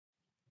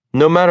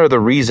No matter the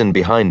reason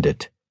behind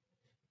it,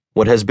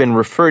 what has been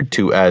referred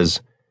to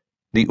as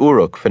the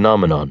Uruk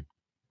phenomenon,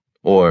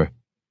 or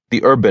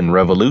the urban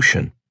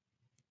revolution,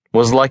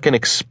 was like an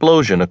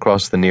explosion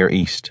across the Near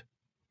East.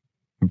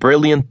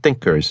 Brilliant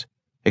thinkers,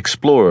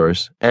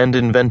 explorers, and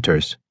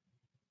inventors,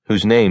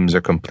 whose names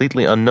are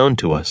completely unknown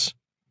to us,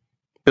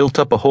 built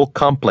up a whole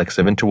complex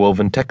of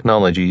interwoven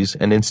technologies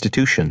and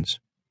institutions,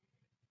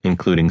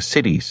 including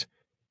cities,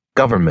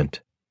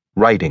 government,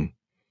 writing,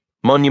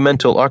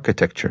 monumental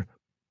architecture,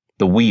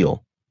 the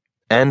wheel,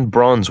 and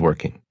bronze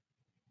working,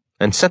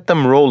 and set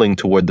them rolling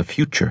toward the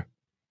future,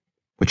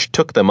 which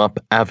took them up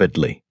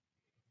avidly.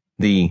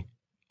 The,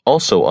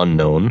 also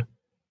unknown,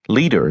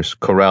 leaders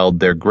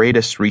corralled their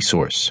greatest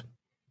resource,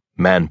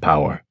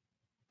 manpower,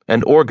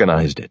 and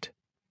organized it.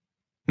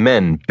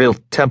 Men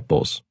built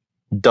temples,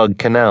 dug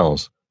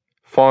canals,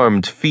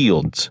 farmed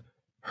fields,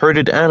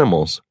 herded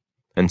animals,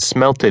 and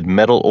smelted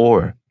metal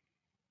ore.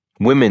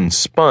 Women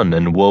spun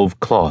and wove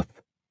cloth,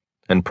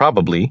 and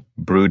probably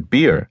brewed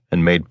beer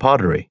and made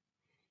pottery.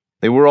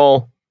 They were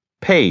all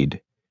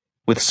paid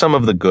with some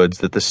of the goods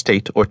that the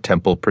state or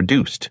temple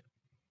produced: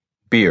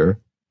 beer,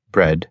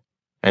 bread,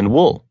 and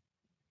wool.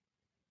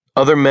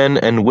 Other men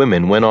and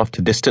women went off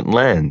to distant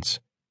lands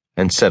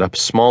and set up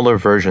smaller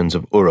versions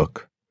of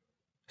Uruk,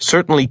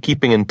 certainly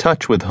keeping in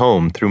touch with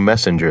home through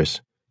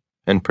messengers,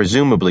 and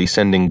presumably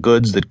sending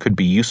goods that could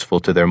be useful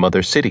to their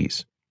mother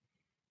cities.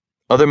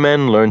 Other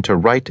men learned to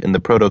write in the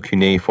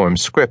proto-cuneiform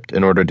script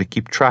in order to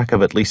keep track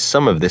of at least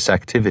some of this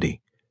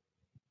activity.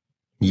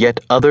 Yet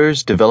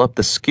others developed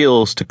the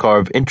skills to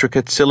carve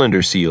intricate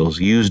cylinder seals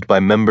used by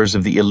members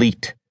of the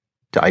elite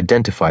to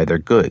identify their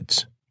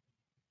goods.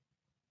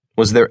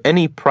 Was there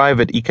any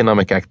private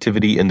economic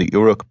activity in the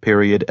Uruk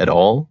period at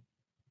all?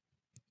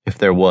 If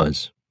there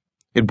was,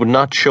 it would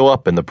not show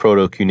up in the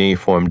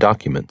proto-cuneiform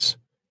documents,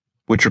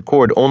 which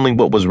record only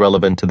what was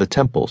relevant to the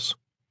temples.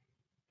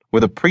 Were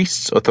the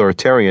priests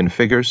authoritarian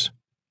figures,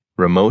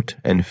 remote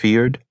and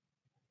feared?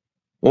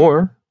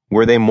 Or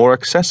were they more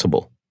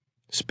accessible,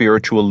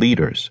 spiritual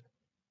leaders,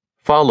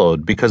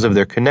 followed because of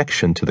their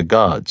connection to the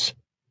gods?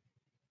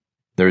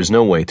 There is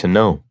no way to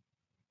know.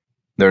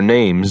 Their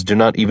names do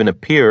not even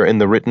appear in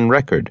the written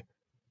record.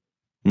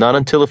 Not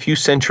until a few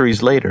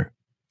centuries later,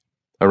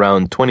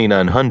 around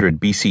 2900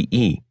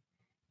 BCE,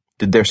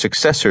 did their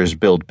successors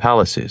build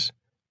palaces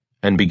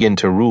and begin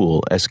to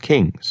rule as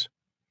kings.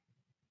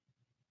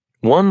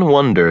 One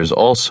wonders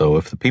also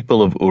if the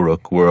people of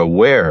Uruk were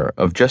aware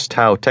of just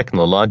how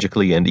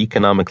technologically and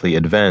economically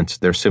advanced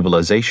their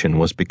civilization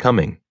was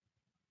becoming.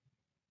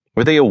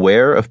 Were they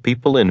aware of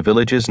people in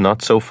villages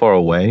not so far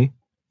away,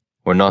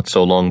 or not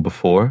so long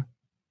before,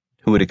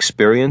 who had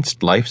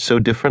experienced life so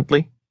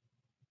differently?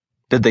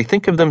 Did they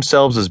think of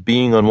themselves as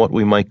being on what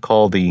we might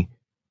call the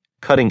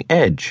cutting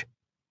edge?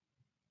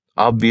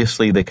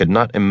 Obviously, they could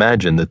not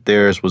imagine that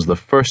theirs was the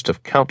first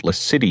of countless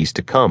cities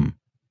to come,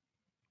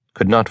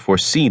 could not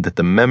foresee that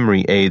the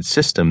memory aid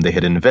system they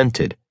had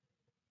invented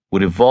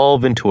would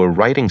evolve into a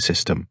writing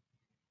system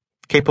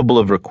capable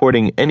of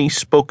recording any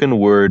spoken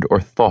word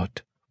or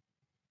thought.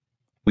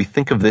 We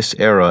think of this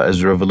era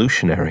as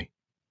revolutionary.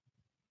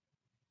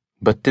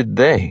 But did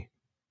they?